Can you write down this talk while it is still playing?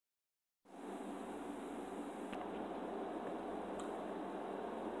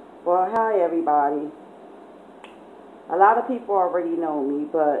Well, hi everybody. A lot of people already know me,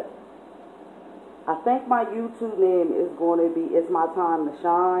 but I think my YouTube name is going to be It's My Time to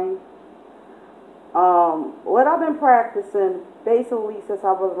Shine. What I've been practicing basically since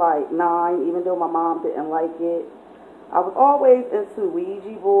I was like 9, even though my mom didn't like it. I was always into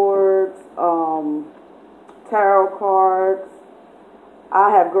Ouija boards, tarot cards. I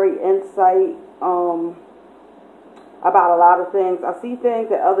have great insight about a lot of things. I see things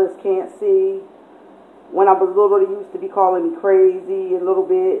that others can't see. When I was little, they used to be calling me crazy a little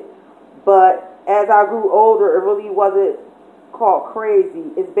bit. But as I grew older, it really wasn't called crazy.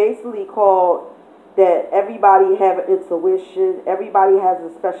 It's basically called that everybody have an intuition. Everybody has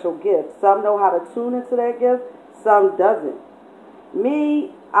a special gift. Some know how to tune into that gift. Some doesn't.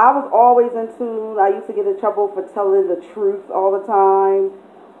 Me, I was always in tune. I used to get in trouble for telling the truth all the time,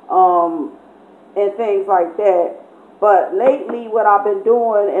 and things like that. But lately, what I've been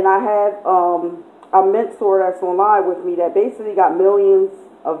doing, and I have a mentor that's online with me that basically got millions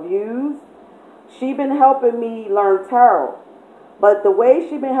of views. She been helping me learn tarot. But the way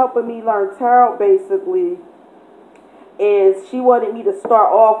she been helping me learn tarot basically is she wanted me to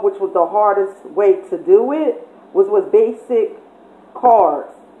start off, which was the hardest way to do it, was with basic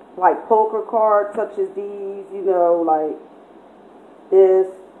cards, like poker cards such as these, like this,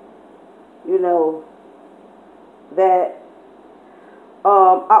 that.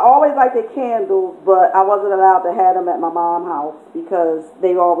 I always liked the candles, but I wasn't allowed to have them at my mom's house because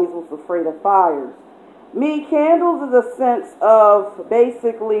they always was afraid of fires. Me, candles is a sense of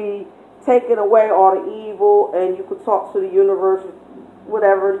basically taking away all the evil, and you could talk to the universe,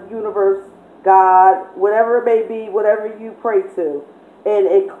 whatever, universe, God, whatever it may be, whatever you pray to. And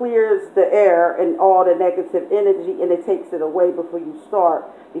it clears the air and all the negative energy, and it takes it away before you start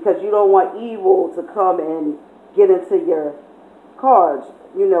because you don't want evil to come and get into your cards,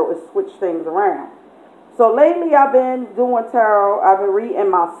 and switch things around. So lately I've been doing tarot. I've been reading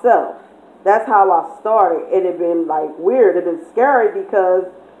myself. That's how I started. And it's been like weird. It's been scary because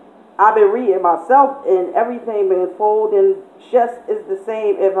I've been reading myself and everything been folding just is the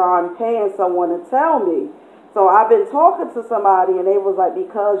same if I'm paying someone to tell me. So I've been talking to somebody and they was like,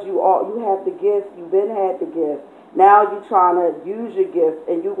 because you have the gift, you've been had the gift. Now you're trying to use your gift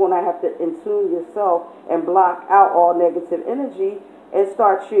and you're going to have to attune yourself and block out all negative energy and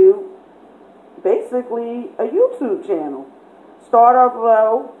start you basically a YouTube channel. Start off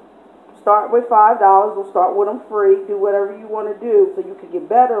low, start with $5 or start with them free. Do whatever you want to do so you can get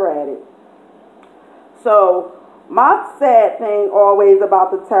better at it. So my sad thing always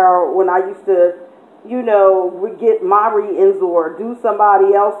about the tarot when I used to, get my readings or do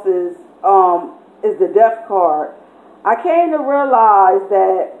somebody else's is the death card. I came to realize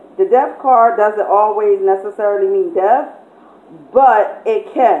that the death card doesn't always necessarily mean death, but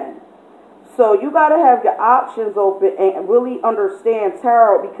it can. So you got to have your options open and really understand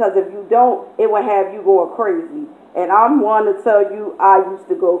tarot because if you don't, it will have you going crazy. And I'm one to tell you I used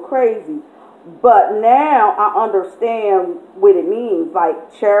to go crazy. But now I understand what it means.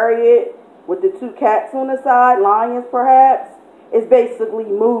 Like Chariot with the 2 cats on the side, lions perhaps, is basically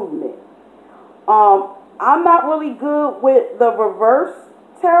movement. I'm not really good with the reverse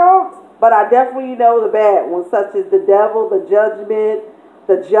tarot, but I definitely know the bad ones, such as the devil, the judgment,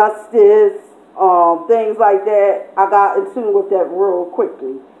 the justice, things like that. I got in tune with that real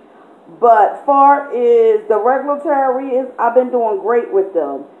quickly. But far as the regular tarot readings, I've been doing great with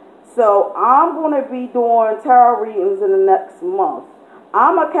them. So I'm going to be doing tarot readings in the next month.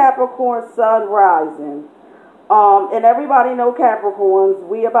 I'm a Capricorn sun rising. And everybody know Capricorns,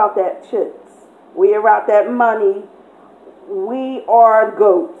 we about that chips. We about that money. We are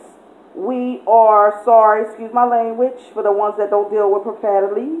goats. We are, sorry, excuse my language, for the ones that don't deal with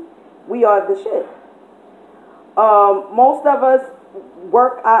profanity. We are the shit. Most of us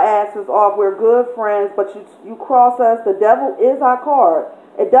work our asses off. We're good friends, but you cross us. The devil is our card.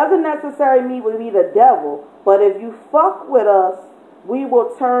 It doesn't necessarily mean we be the devil, but if you fuck with us, we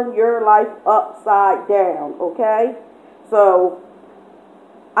will turn your life upside down, okay? So,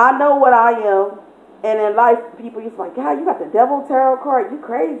 I know what I am, and in life, people used to like, God, you got the devil tarot card, you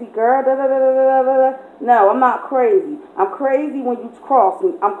crazy, girl, da, da, da, da, da, da. No, I'm not crazy. I'm crazy when you cross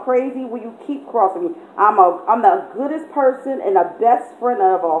me. I'm crazy when you keep crossing me. I'm the goodest person and the best friend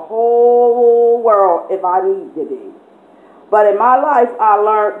of a whole world if I need to be. But in my life, I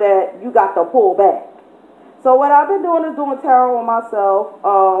learned that you got to pull back. So what I've been doing is doing tarot on myself,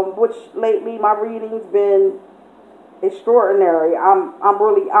 which lately my reading's been extraordinary. I'm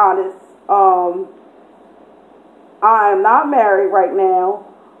really honest. I am not married right now.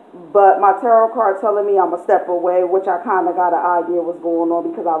 but my tarot card telling me I'm a step away, which I kind of got an idea what's going on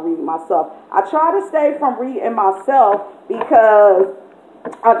because I read myself. I try to stay from reading myself because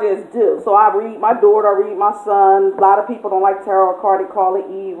I just do. So I read my daughter, I read my son. A lot of people don't like tarot card. They call it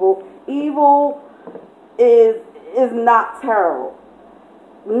evil. Evil is not tarot,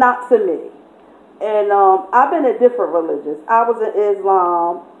 not to me. And I've been in different religions. I was in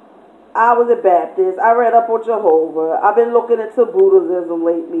Islam. I was a Baptist. I read up on Jehovah. I've been looking into Buddhism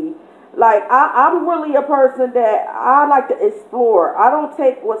lately. Like, I'm really a person that I like to explore. I don't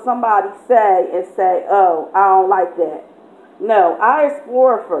take what somebody say and say, oh, I don't like that. No, I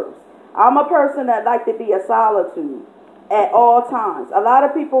explore first. I'm a person that like to be in solitude at all times. A lot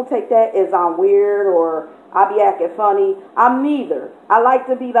of people take that as I'm weird or I be acting funny. I'm neither. I like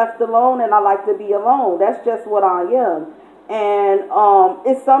to be left alone and I like to be alone. That's just what I am. And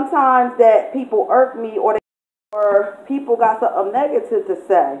it's sometimes that people irk me or people got something negative to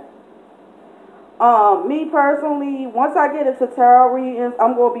say. Me personally, once I get into tarot readings,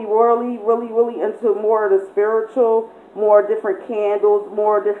 I'm going to be really into more of the spiritual, more different candles,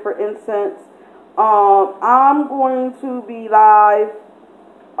 more different incense. I'm going to be live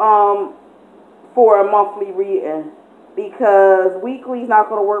for a monthly reading because weekly is not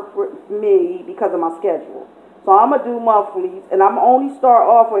going to work for me because of my schedule. So I'm going to do monthlies, and I'm only start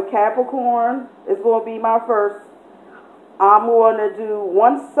off with Capricorn. It's going to be my first. I'm going to do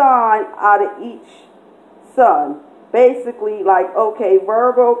one sign out of each sun. Basically, like, okay,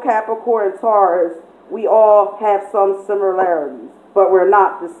 Virgo, Capricorn, and Taurus, we all have some similarities, but we're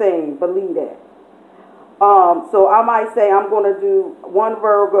not the same. Believe that. So I might say I'm going to do one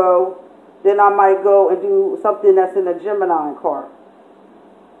Virgo, then I might go and do something that's in the Gemini card.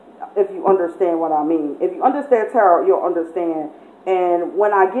 If you understand what I mean. If you understand tarot, you'll understand. And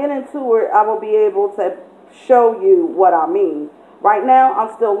when I get into it, I will be able to show you what I mean. Right now,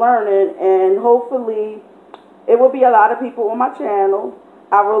 I'm still learning, and hopefully, it will be a lot of people on my channel.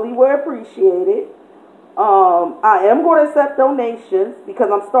 I really would appreciate it. I am going to accept donations because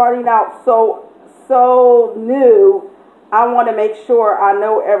I'm starting out so new. I want to make sure I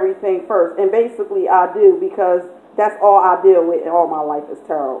know everything first, and basically I do because that's all I deal with in all my life is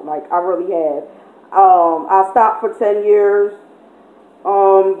tarot. Like, I really have. I stopped for 10 years,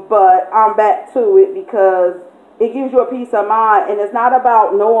 but I'm back to it because it gives you a peace of mind, and it's not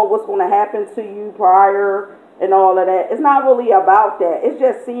about knowing what's going to happen to you prior and all of that. It's not really about that. It's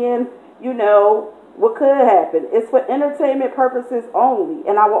just seeing, you know, what could happen. It's for entertainment purposes only,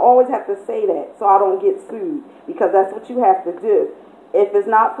 and I will always have to say that so I don't get sued because that's what you have to do. If it's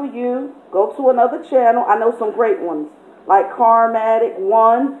not for you, go to another channel. I know some great ones, like Karmatic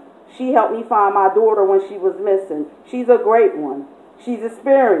One. She helped me find my daughter when she was missing. She's a great one. She's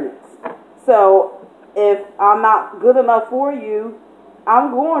experienced. So if I'm not good enough for you,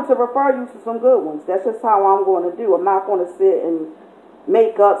 I'm going to refer you to some good ones. That's just how I'm going to do. I'm not going to sit and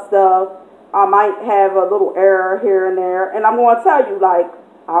make up stuff. I might have a little error here and there. And I'm going to tell you, like,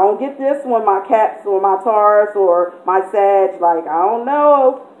 I don't get this one, my Caps or my Taurus or my Sag. Like, I don't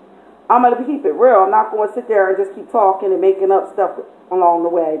know. I'm going to keep it real. I'm not going to sit there and just keep talking and making up stuff along the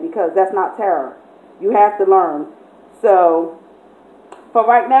way because that's not tarot. You have to learn. So, for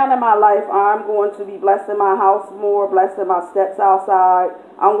right now in my life, I'm going to be blessing my house more, blessing my steps outside.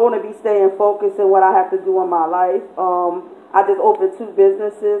 I'm going to be staying focused on what I have to do in my life. I just opened 2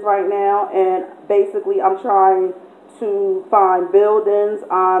 businesses right now, and basically I'm trying to find buildings.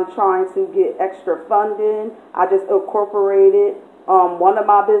 I'm trying to get extra funding. I just incorporated one of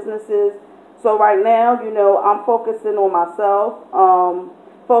my businesses. So right now, you know, I'm focusing on myself,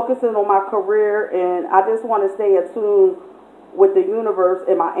 focusing on my career, and I just want to stay attuned with the universe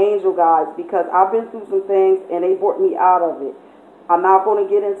and my angel guides because I've been through some things and they brought me out of it. I'm not going to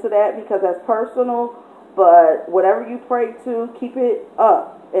get into that because that's personal, but whatever you pray to, keep it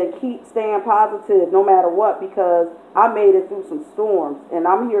up and keep staying positive no matter what because I made it through some storms, and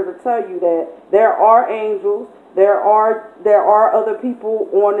I'm here to tell you that there are angels, there are other people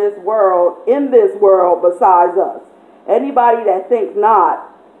on this world, in this world besides us. Anybody that thinks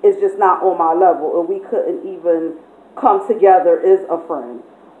not is just not on my level, and we couldn't even come together is a friend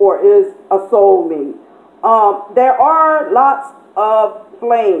or is a soulmate. There are lots of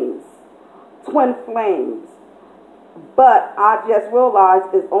flames, twin flames, but I just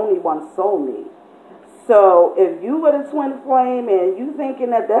realized it's only one soulmate. So if you were the twin flame and you thinking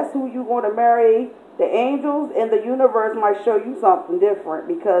that that's who you want to marry, the angels and the universe might show you something different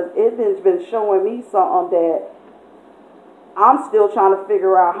because it has been showing me something that I'm still trying to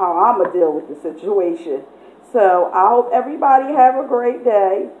figure out how I'm going to deal with the situation. So I hope everybody have a great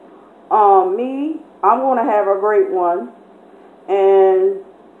day. I'm going to have a great one. And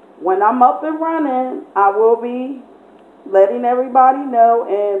when I'm up and running, I will be letting everybody know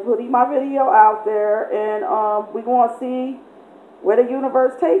and putting my video out there, and we're going to see where the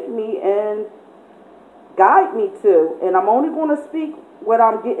universe take me and guide me to. And I'm only going to speak what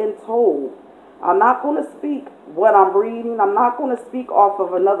I'm getting told. I'm not going to speak what I'm reading. I'm not going to speak off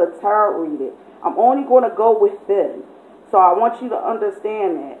of another tarot reading. I'm only going to go within. So I want you to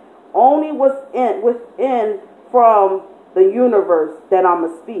understand that. Only within from the universe that I'm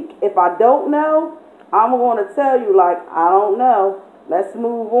going to speak. If I don't know, I'm going to tell you, like, I don't know. Let's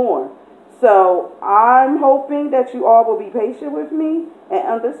move on. So I'm hoping that you all will be patient with me and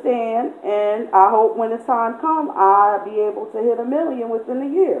understand. And I hope when the time comes, I'll be able to hit 1 million within a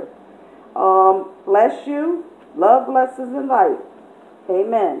year. Bless you. Love, blessings, and light.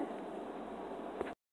 Amen.